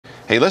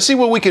Hey, let's see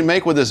what we can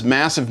make with this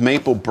massive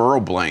maple burl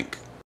blank.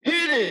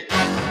 Hit it!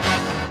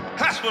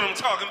 That's what I'm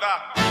talking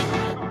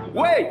about.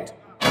 Wait!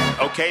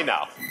 Okay,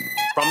 now,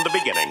 from the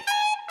beginning.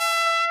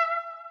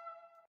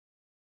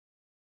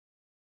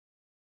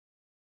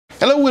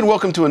 Hello and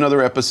welcome to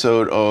another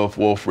episode of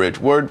Wolf Ridge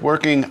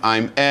Woodworking.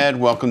 I'm Ed,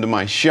 welcome to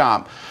my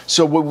shop.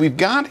 So what we've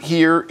got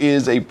here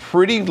is a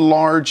pretty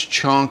large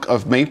chunk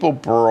of maple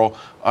burl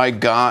I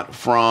got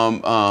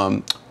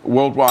from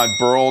Worldwide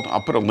Burl.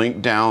 I'll put a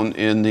link down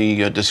in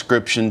the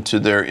description to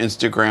their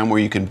Instagram where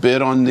you can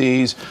bid on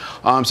these.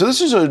 So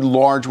this is a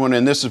large one,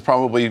 and this is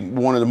probably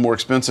one of the more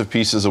expensive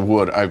pieces of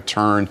wood I've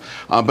turned.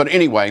 But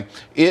anyway,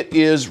 it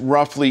is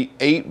roughly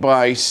 8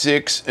 by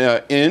 6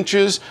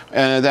 inches.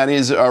 That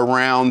is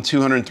around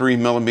 203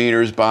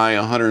 millimeters by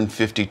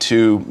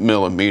 152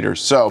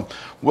 millimeters. So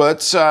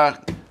let's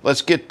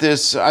get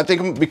this. I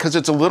think because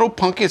it's a little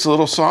punky, it's a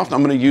little soft,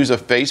 I'm going to use a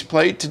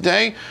faceplate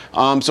today.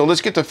 So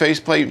let's get the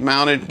faceplate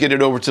mounted, get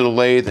it over to the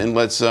lathe, and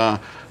let's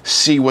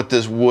see what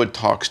this wood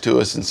talks to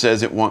us and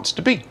says it wants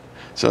to be.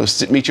 So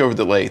meet you over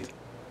the lathe.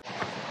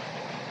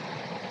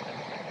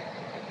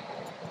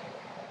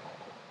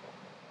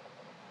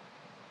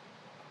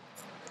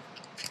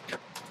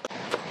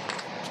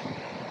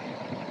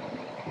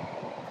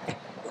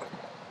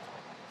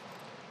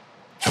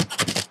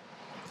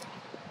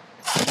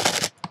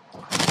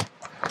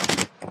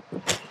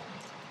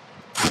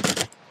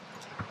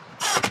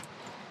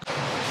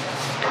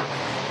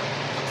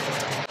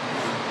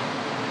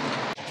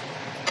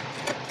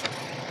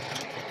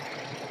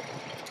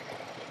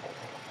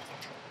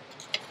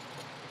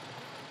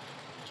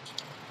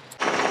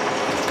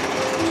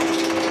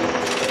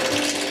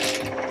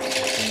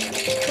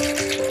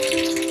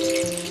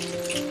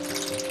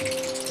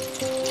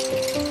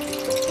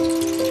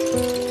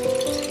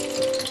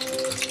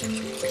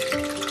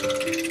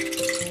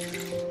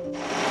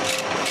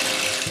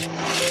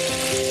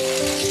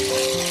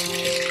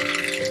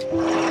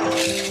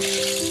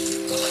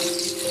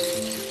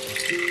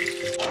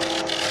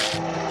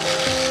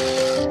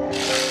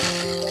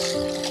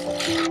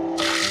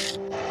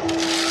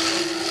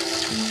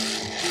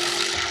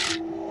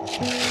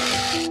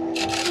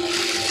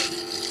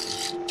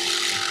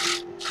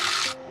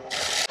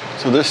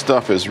 So this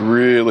stuff is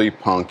really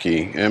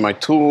punky, and my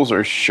tools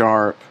are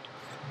sharp,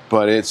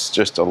 but it's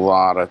just a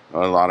lot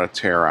of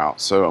tear out.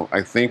 So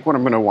I think what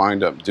I'm going to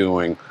wind up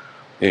doing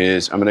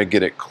is I'm going to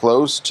get it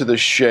close to the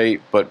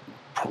shape, but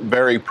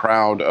very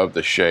proud of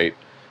the shape.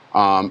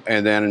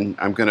 And then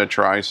I'm going to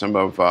try some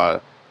of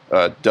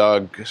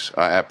Doug's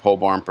at Pohl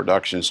Barn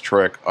Productions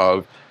trick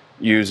of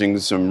using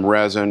some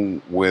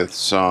resin with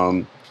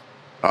some,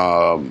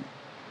 I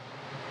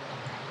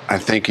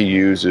think he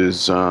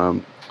uses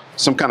some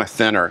kind of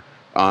thinner.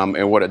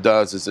 And what it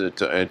does is it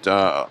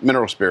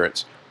mineral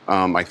spirits,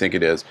 I think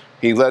it is.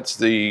 He lets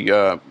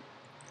that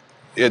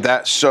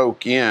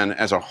soak in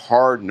as a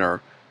hardener.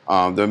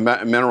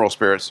 The mineral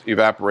spirits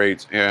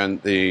evaporates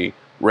and the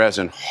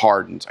resin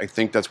hardens. I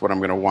think that's what I'm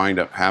going to wind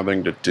up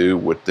having to do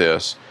with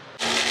this.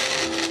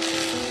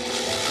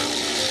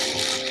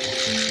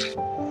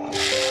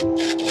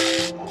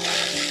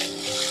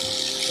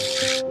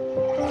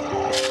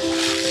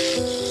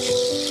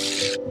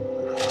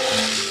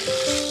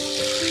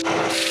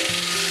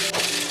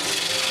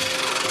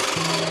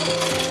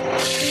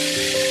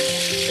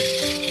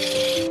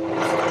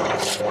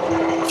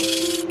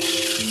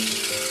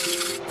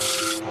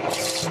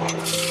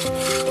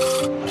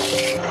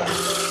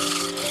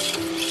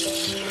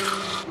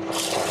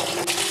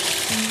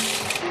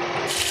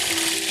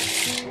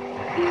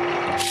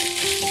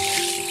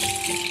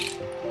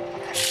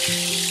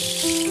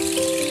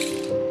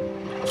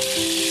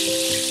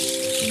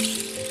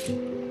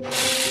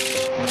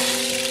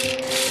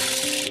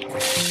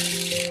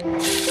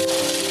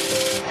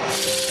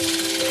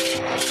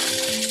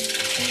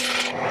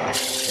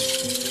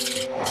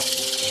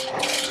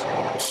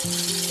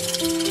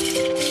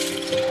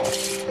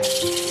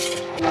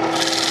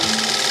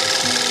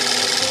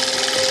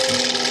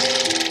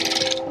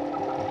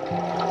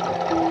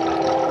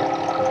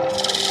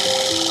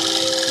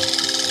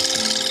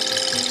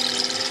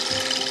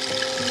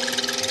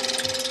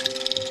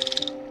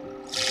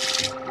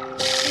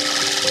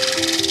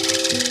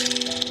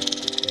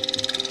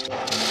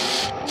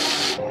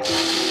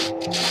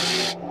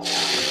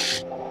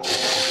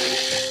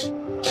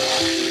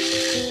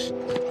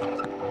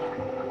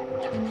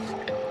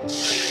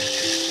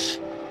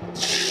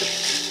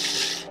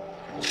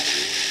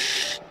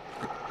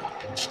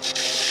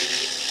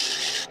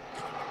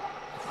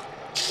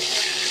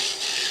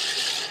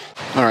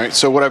 All right,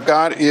 so what I've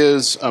got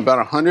is about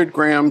 100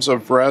 grams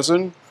of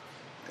resin,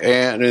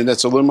 and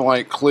that's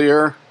Aluminite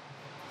clear,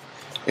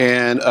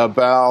 and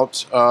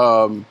about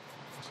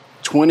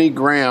 20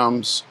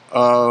 grams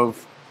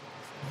of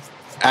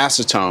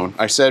acetone.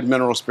 I said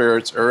mineral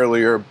spirits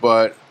earlier,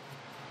 but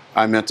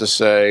I meant to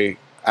say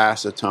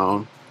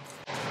acetone.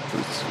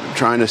 I'm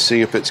trying to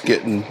see if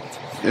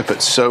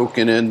it's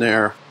soaking in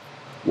there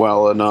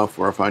well enough,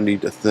 or if I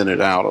need to thin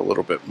it out a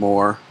little bit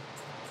more.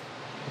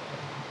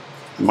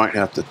 Might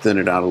have to thin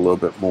it out a little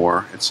bit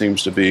more. It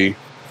seems to be,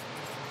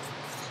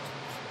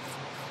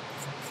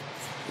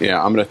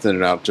 yeah, I'm going to thin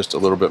it out just a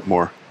little bit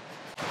more.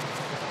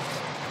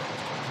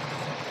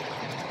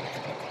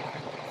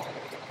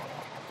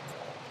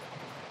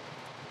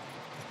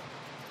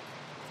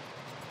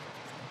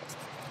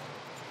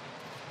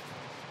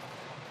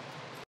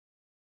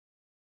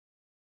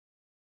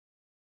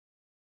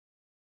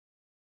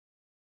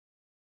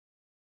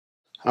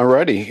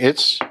 Alrighty,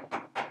 it's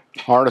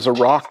hard as a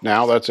rock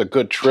now. That's a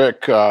good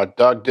trick.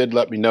 Doug did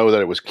let me know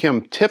that it was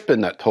Kim Tippin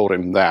that told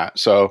him that.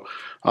 So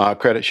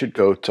credit should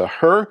go to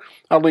her.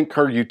 I'll link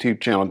her YouTube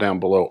channel down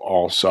below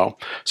also.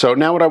 So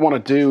now what I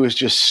want to do is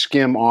just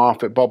skim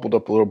off. It bubbled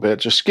up a little bit.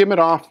 Just skim it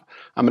off.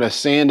 I'm going to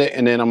sand it,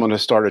 and then I'm going to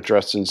start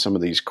addressing some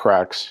of these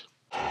cracks.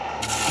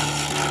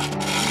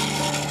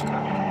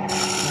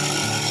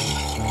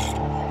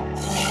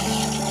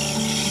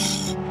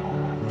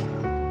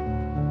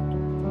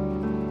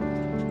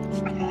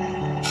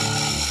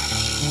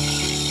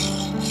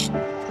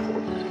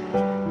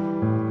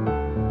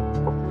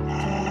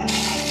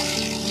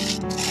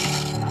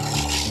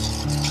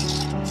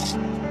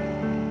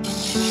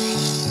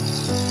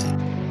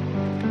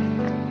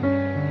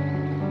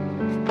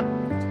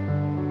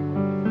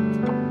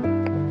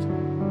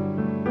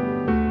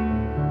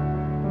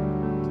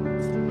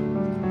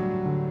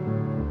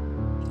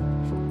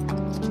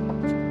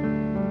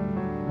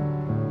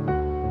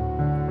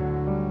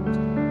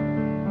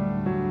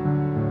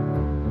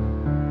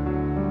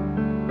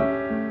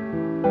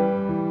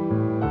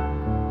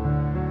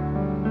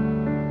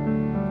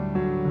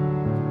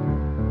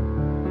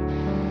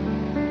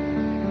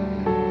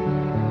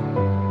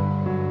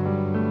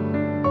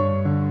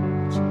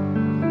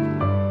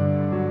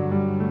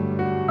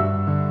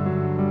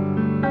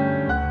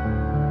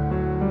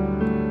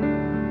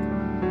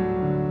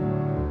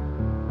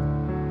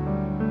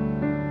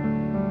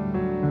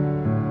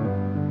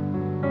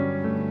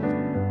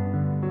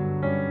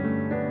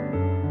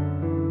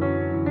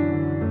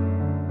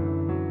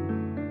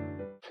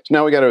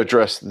 Now we got to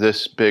address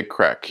this big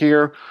crack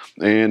here.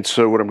 And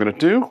so what I'm going to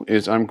do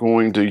is I'm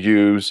going to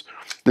use,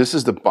 this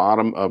is the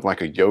bottom of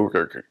like a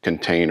yogurt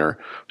container.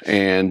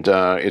 And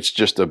it's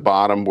just the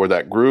bottom where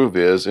that groove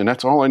is. And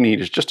that's all I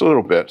need is just a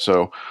little bit.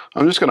 So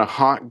I'm just going to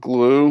hot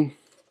glue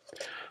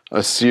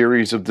a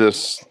series of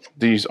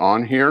these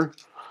on here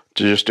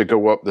just to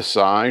go up the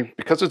side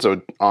because it's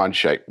an odd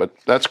shape. But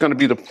that's going to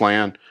be the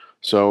plan.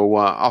 So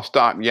I'll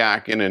stop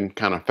yakking and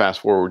kind of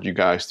fast forward you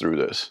guys through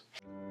this.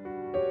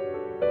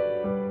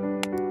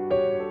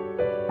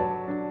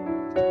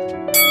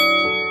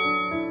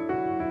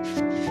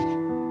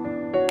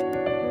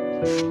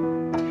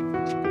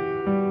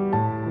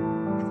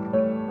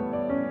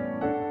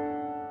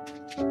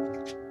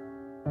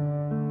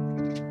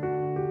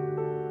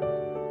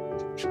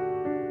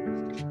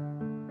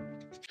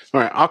 All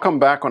right, I'll come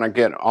back when I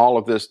get all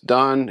of this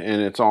done and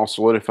it's all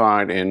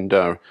solidified and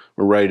we're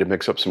ready to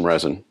mix up some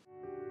resin.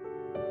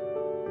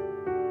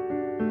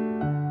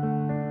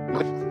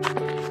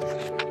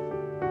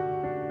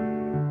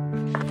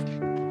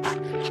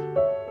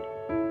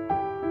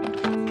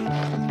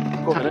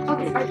 Go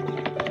ahead.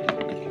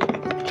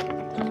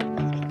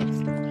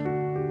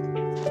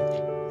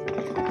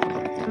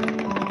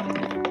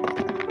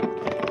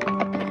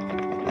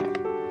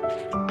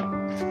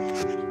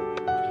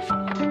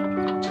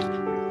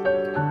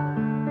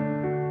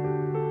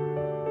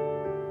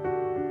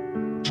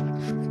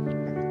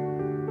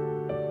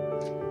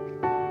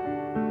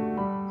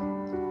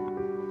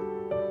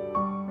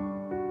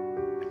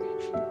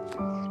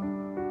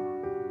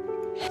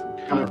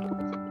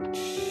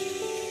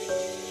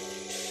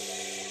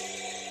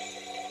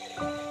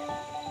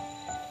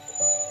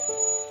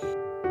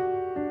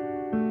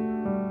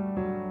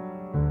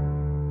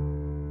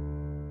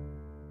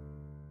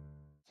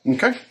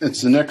 Okay,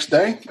 it's the next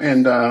day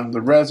and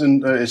the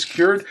resin is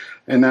cured,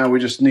 and now we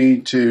just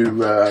need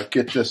to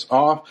get this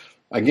off.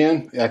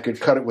 Again, I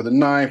could cut it with a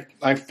knife.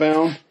 I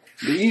found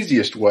the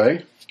easiest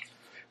way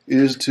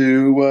is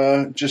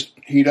to just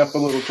heat up a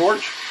little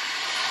torch.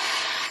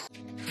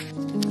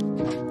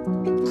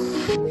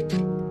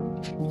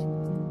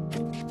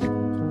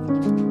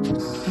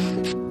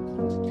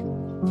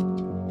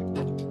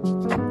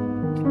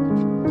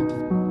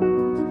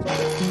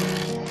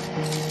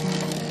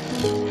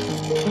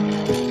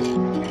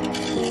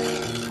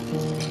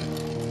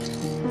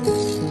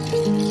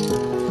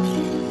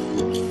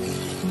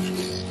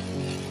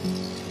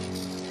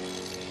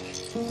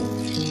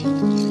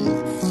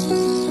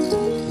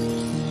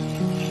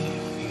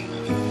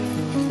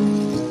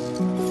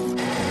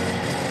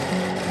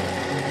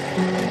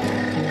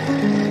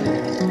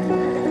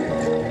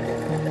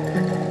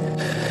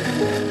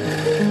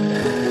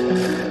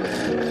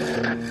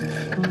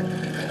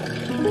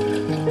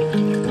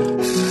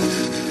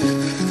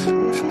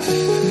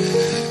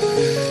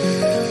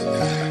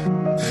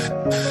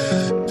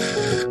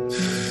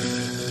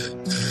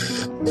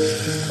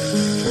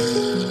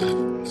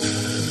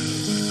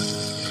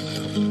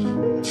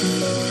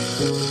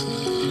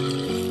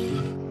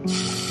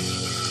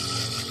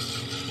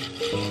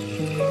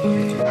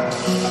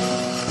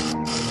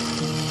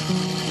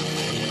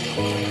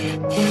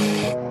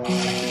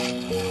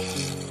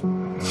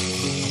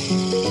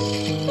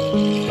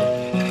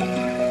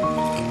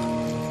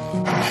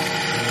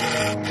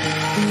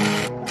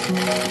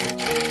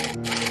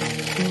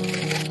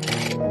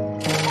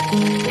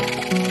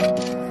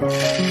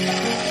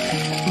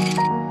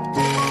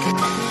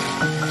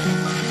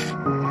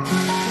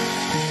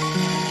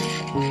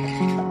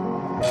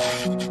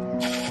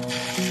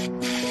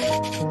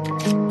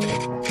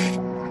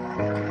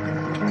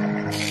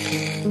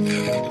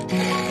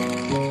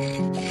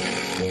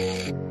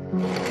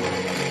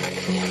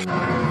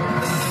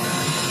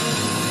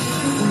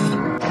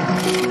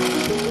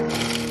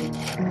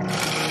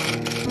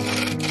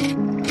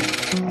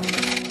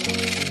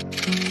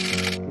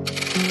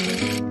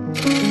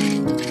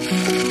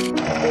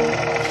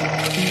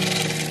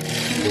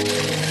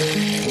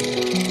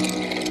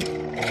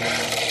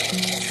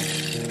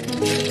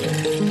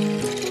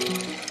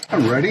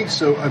 Ready?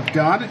 So I've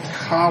got it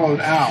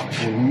hollowed out,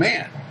 and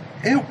man,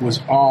 it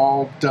was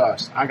all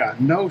dust. I got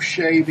no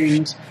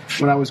shavings.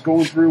 When I was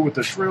going through with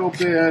the drill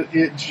bit,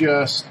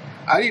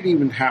 I didn't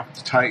even have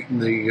to tighten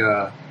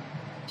the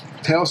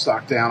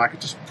tailstock down. I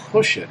could just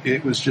push it.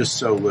 It was just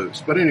so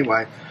loose. But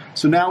anyway,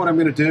 so now what I'm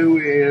going to do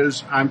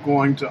is I'm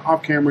going to,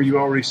 off camera, you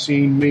already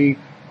seen me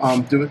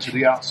do it to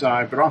the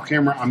outside, but off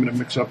camera, I'm going to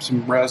mix up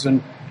some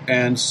resin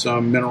and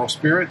some mineral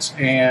spirits,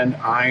 and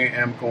I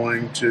am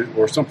going to,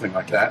 or something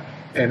like that,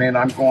 and then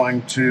I'm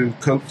going to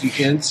coat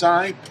the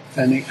inside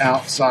and the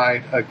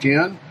outside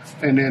again,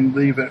 and then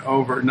leave it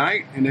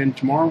overnight, and then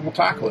tomorrow we'll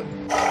tackle it.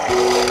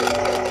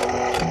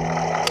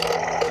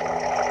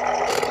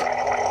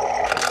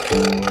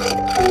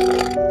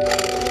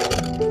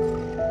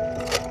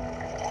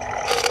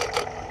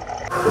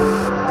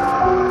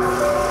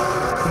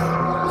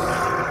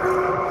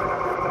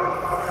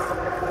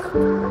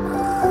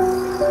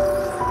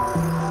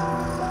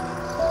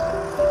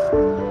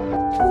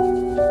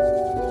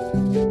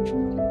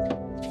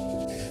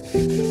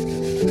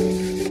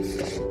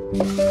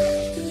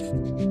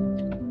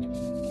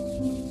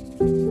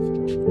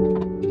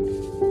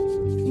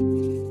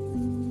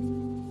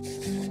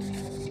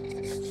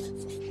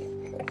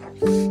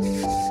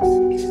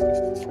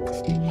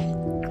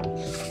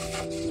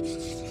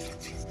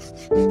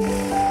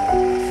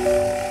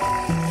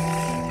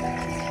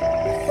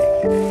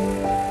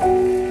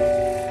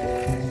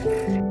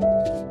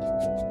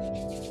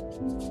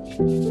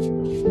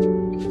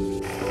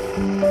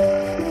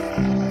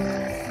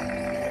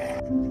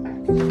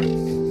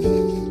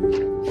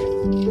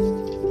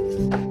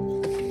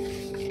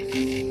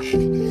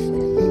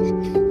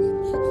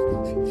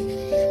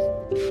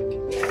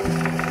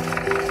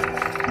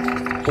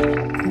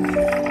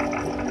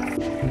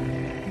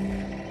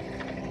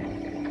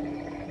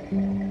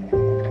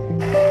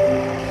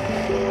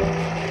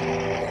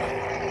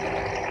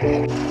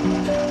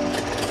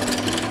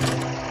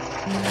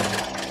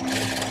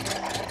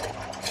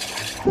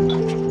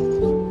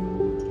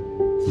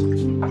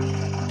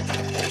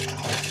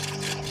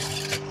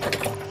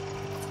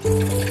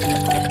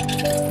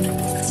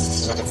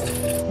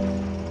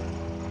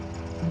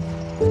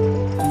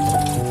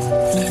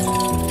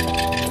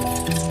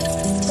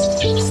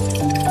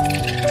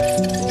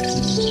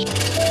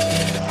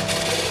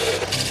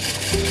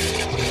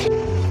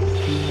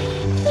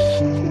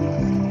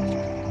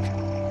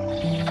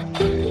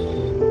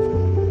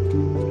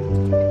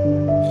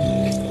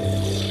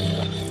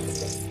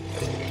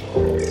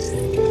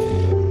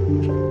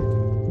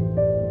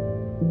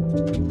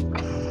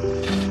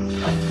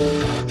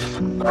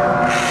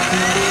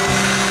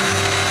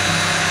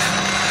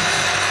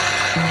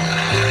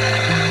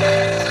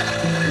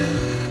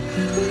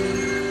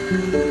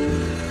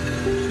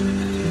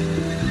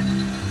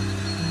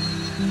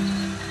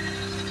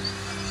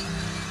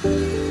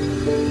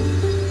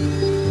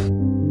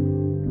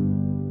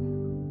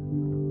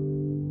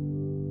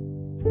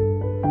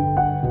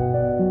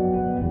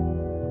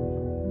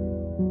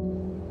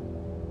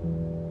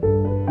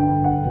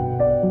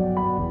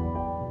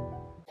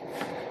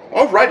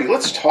 Alrighty,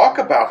 let's talk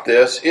about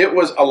this. It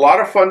was a lot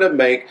of fun to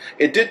make.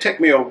 It did take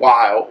me a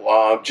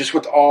while, just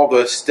with all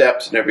the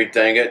steps and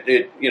everything.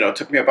 It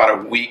took me about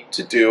a week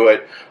to do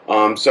it.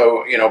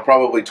 So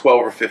probably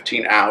 12 or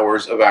 15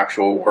 hours of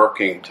actual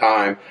working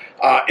time.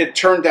 It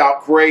turned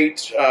out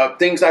great.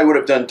 Things I would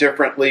have done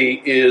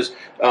differently is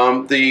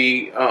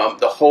the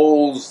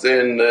holes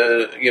and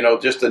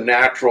just the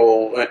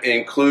natural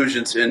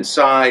inclusions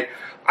inside.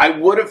 I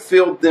would have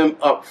filled them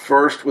up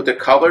first with the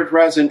colored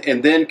resin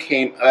and then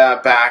came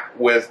back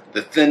with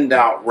the thinned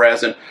out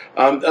resin.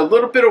 A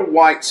little bit of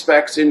white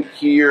specks in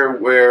here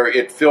where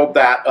it filled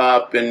that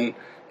up, and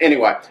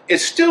anyway, it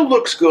still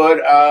looks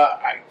good.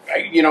 I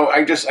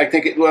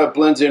think it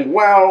blends in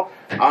well.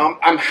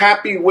 I'm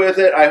happy with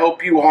it. I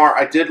hope you are.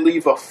 I did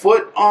leave a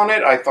foot on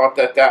it. I thought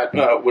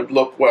that would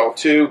look well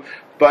too.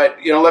 But,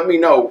 let me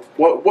know,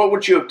 what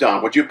would you have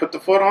done? Would you put the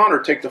foot on or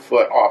take the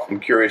foot off?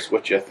 I'm curious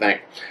what you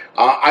think.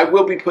 I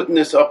will be putting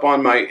this up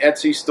on my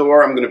Etsy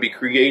store. I'm going to be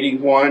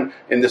creating one,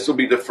 and this will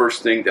be the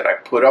first thing that I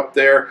put up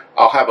there.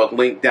 I'll have a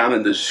link down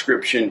in the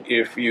description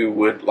if you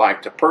would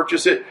like to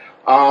purchase it.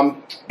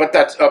 But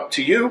that's up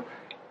to you.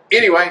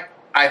 Anyway,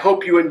 I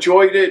hope you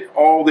enjoyed it.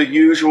 All the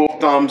usual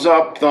thumbs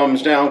up,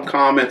 thumbs down,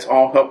 comments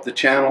all help the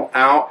channel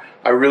out.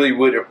 I really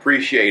would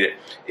appreciate it.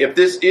 If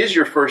this is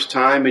your first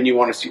time and you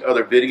want to see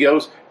other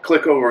videos,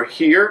 click over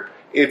here.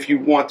 If you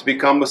want to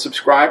become a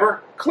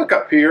subscriber, click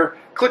up here.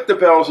 Click the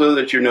bell so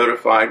that you're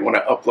notified when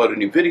I upload a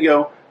new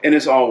video. And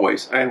as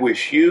always, I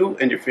wish you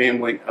and your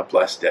family a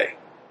blessed day.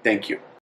 Thank you.